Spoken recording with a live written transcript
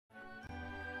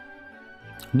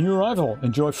New arrival.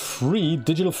 Enjoy free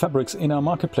digital fabrics in our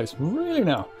marketplace. Really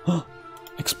now?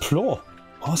 Explore.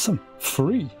 Awesome.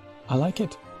 Free. I like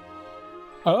it.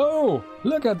 Oh,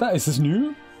 look at that. Is this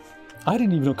new? I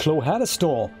didn't even know Chloe had a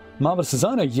store. Marvelous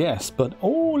Designer, yes, but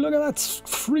oh, look at that.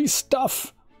 Free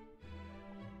stuff.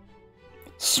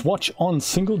 Swatch on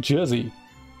single jersey.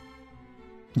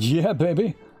 Yeah,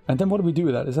 baby. And then what do we do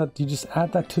with that? Is that you just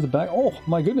add that to the bag? Oh,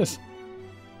 my goodness.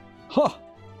 Huh.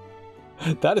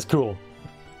 That is cool.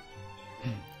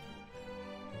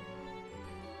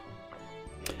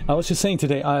 I was just saying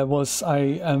today, I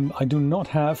do not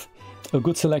have a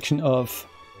good selection of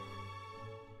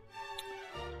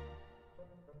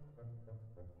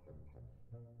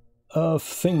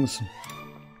things,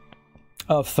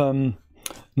 of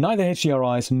neither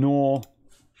HDRIs nor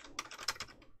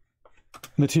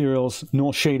materials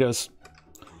nor shaders.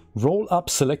 Roll up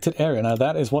selected area. Now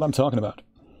that is what I'm talking about.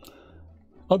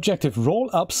 Objective: roll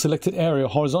up selected area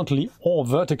horizontally or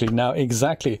vertically. Now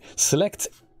exactly. Select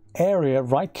area,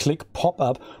 right click, pop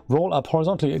up, roll up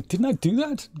horizontally. Didn't I do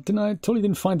that? I totally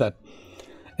didn't find that.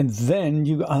 And then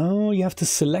you have to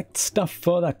select stuff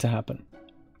for that to happen.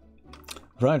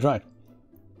 Right.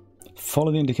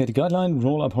 Follow the indicated guideline,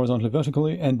 roll up horizontally,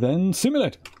 vertically, and then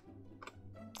simulate.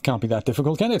 Can't be that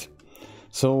difficult, can it?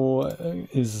 So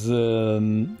is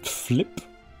flip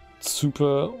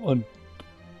super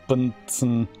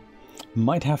Bunsen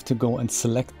might have to go and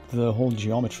select the whole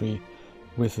geometry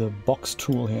with the box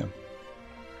tool here.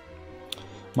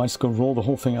 Might just go roll the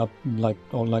whole thing up like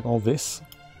all this.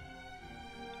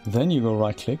 Then you go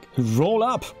right click, roll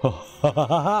up.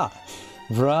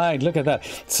 Right, look at that.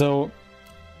 So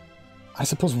I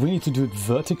suppose we need to do it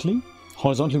vertically.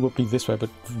 Horizontally would be this way, but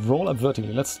roll up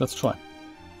vertically. Let's try.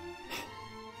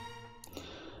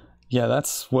 Yeah,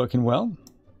 that's working well.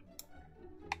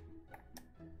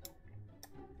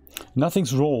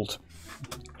 Nothing's rolled.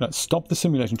 Let's stop the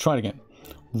simulation. Try it again.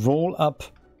 Roll up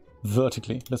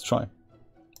vertically. Let's try.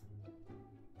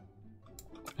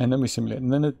 And then we simulate.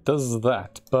 And then it does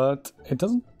that. But it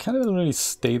doesn't really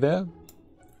stay there.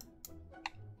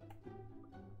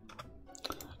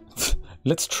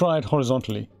 Let's try it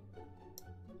horizontally.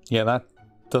 Yeah, that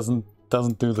doesn't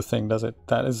do the thing, does it?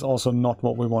 That is also not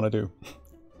what we want to do.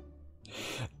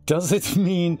 Does it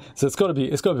mean... So it's got to be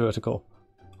vertical.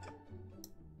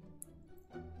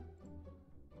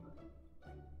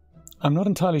 I'm not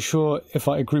entirely sure if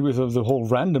I agree with the whole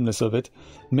randomness of it.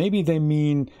 Maybe they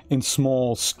mean in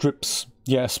small strips.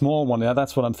 Yeah, small one. Yeah,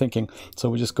 that's what I'm thinking. So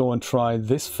we just go and try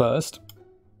this first.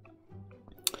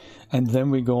 And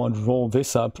then we go and roll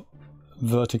this up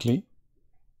vertically.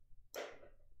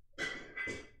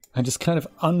 And just kind of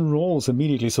unrolls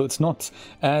immediately. So it's not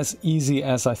as easy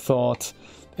as I thought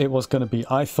it was going to be.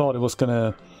 I thought it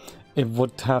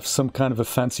would have some kind of a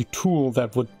fancy tool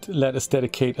that would let us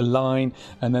dedicate a line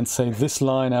and then say this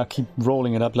line, I'll keep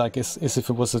rolling it up like as if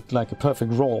it was like a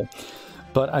perfect roll.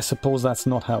 But I suppose that's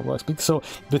not how it works. So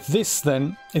with this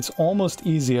then, it's almost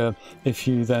easier if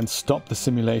you then stop the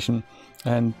simulation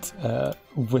and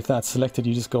with that selected,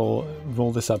 you just go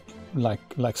roll this up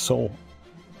like so.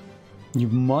 You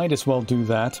might as well do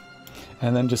that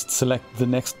and then just select the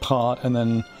next part and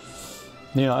then...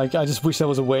 You know, I just wish there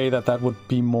was a way that would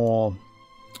be more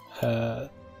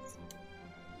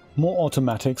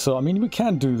automatic. So, I mean, we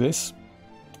can do this.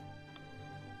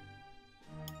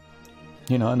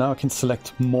 You know, now I can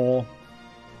select more.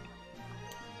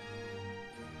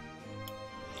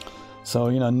 So,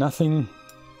 you know, nothing's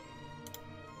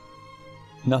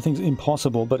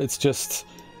impossible, but it's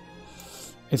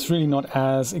really not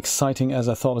as exciting as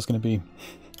I thought it was going to be.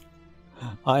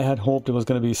 I had hoped it was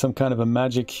going to be some kind of a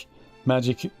magic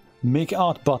make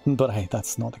art button, but hey,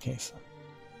 that's not the case.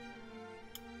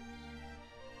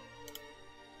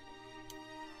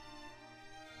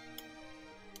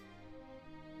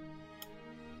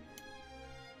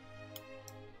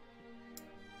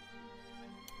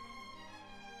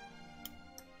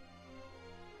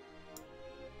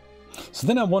 So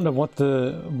then I wonder what's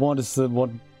the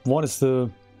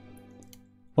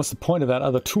point of that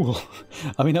other tool?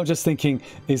 I mean, I'm just thinking,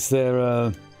 is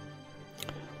there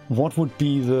what would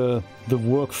be the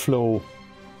workflow?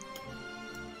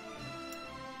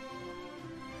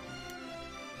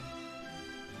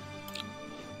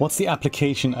 What's the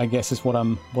application, I guess, is what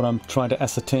I'm trying to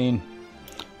ascertain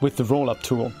with the roll-up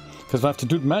tool. Because if I have to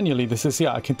do it manually, this is,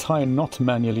 yeah, I can tie a knot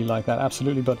manually like that,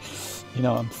 absolutely. But, you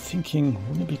know, I'm thinking,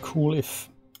 wouldn't it be cool if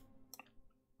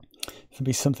it'd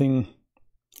be something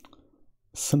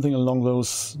along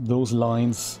those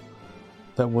lines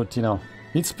that would, you know,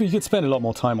 you could spend a lot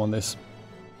more time on this.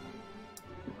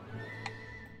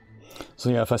 So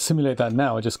yeah, if I simulate that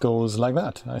now, it just goes like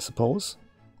that, I suppose.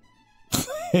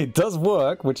 It does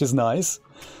work, which is nice.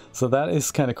 So that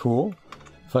is kind of cool.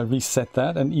 If I reset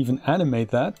that and even animate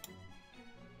that.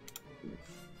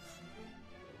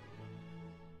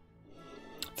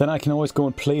 Then I can always go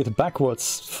and play it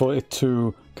backwards for it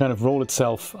to kind of roll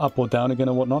itself up or down again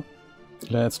or whatnot.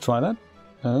 Let's try that.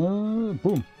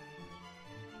 Boom.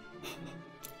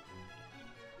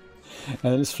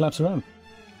 And it just flaps around.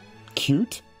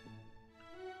 Cute.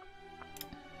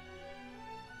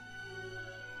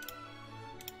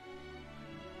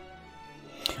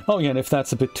 Oh yeah, and if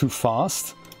that's a bit too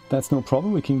fast, that's no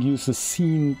problem. We can use the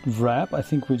scene wrap. I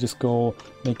think we just go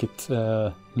make it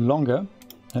longer.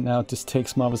 And now it just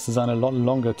takes Marvelous Design a lot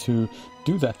longer to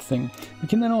do that thing. We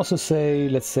can then also say,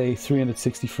 let's say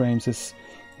 360 frames is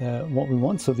what we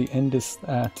want. So the end is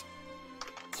at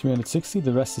 360.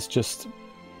 The rest is just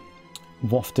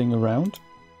wafting around.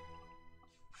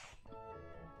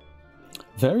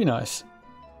 Very nice.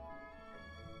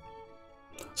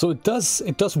 So it does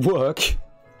work,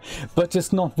 but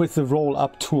just not with the roll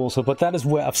up tool. So, but that is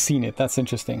where I've seen it. That's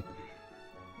interesting.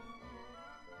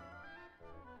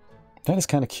 That is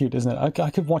kind of cute, isn't it? I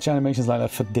could watch animations like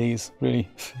that for days, really.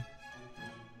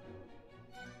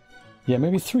 Yeah,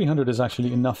 maybe 300 is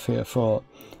actually enough here for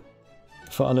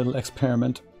a little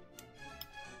experiment.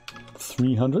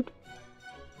 300.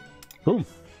 Boom.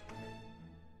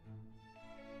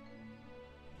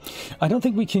 I don't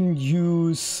think we can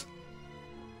use...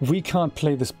 We can't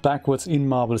play this backwards in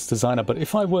Marvelous Designer, but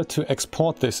if I were to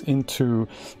export this into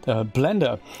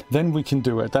Blender, then we can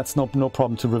do it. That's no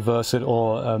problem to reverse it,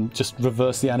 or just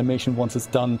reverse the animation once it's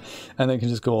done, and then can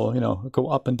just go, you know, go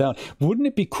up and down. Wouldn't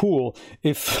it be cool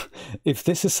if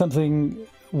this is something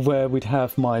where we'd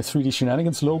have my 3D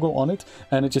Shenanigans logo on it,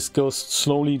 and it just goes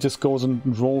slowly, just goes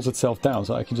and rolls itself down,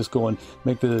 so I can just go and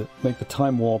make the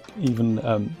time warp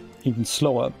even even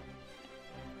slower.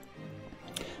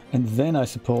 And then I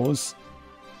suppose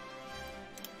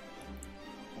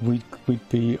we'd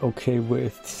be okay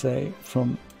with, say,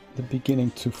 from the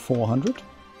beginning to 400.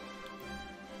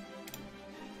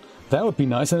 That would be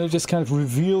nice, and it just kind of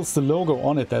reveals the logo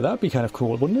on it there. That would be kind of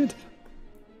cool, wouldn't it?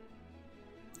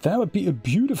 That would be a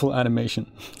beautiful animation.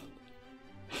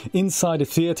 Inside a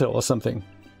theater or something.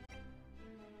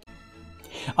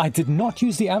 I did not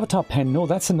use the avatar pen. No,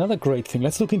 that's another great thing.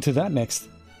 Let's look into that next.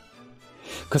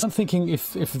 Because I'm thinking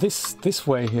if this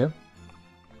way here,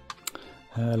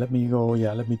 let me go,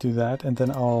 yeah, let me do that, and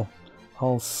then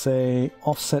I'll say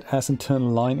offset as internal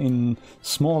line in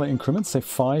smaller increments, say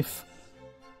 5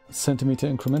 centimeter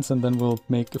increments, and then we'll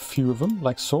make a few of them,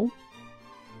 like so.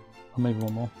 Or maybe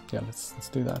one more. Yeah, let's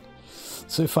do that.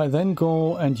 So if I then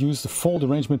go and use the fold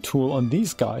arrangement tool on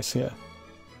these guys here,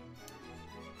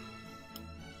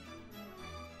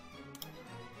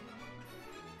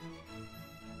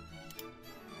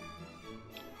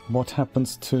 what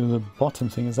happens to the bottom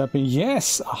thing? Is that being...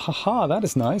 Yes! Haha, that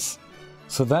is nice.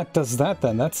 So that does that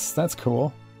then. That's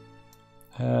cool.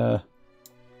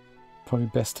 Probably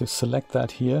best to select that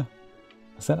here.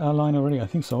 Is that our line already? I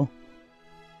think so.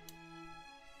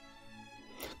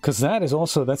 Because that is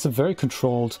also... That's a very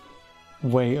controlled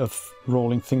way of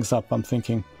rolling things up, I'm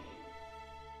thinking.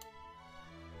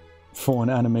 For an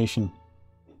animation.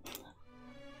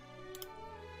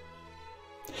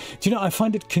 Do you know, I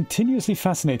find it continuously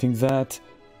fascinating that,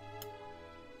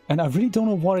 and I really don't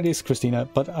know what it is, Christina,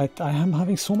 but I am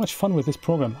having so much fun with this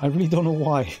program. I really don't know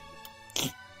why.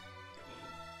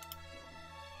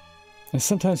 And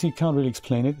sometimes you can't really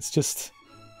explain it. It's just,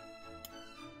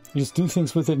 you just do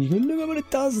things with it and you go, look at what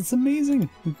it does, it's amazing.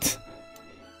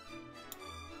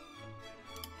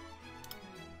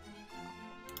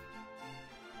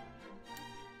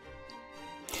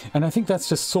 And I think that's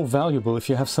just so valuable if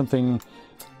you have something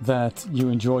that you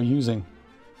enjoy using.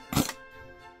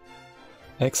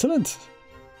 Excellent.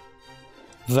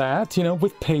 That, you know,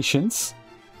 with patience.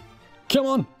 Come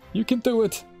on, you can do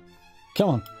it. Come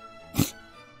on.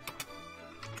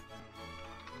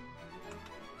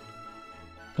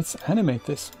 Let's animate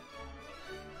this.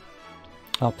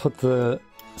 I'll put the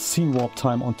scene warp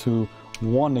time onto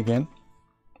 1 again.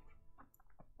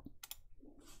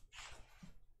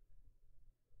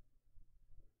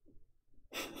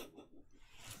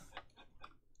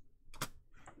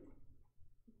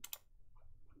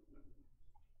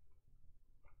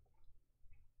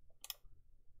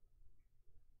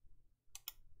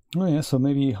 Oh yeah, so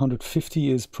maybe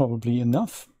 150 is probably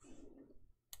enough.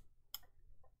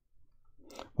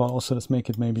 Well, also let's make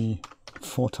it maybe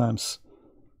 4 times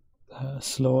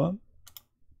slower.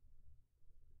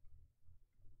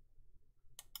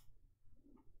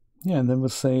 Yeah, and then we'll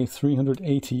say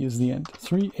 380 is the end.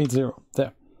 380,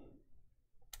 there.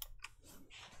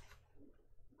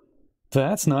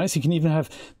 That's nice. You can even have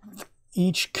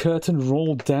each curtain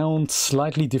roll down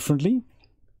slightly differently.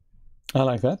 I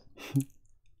like that.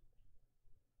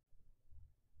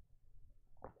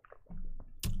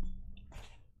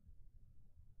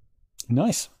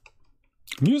 Nice.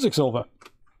 Music's over.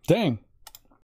 Dang.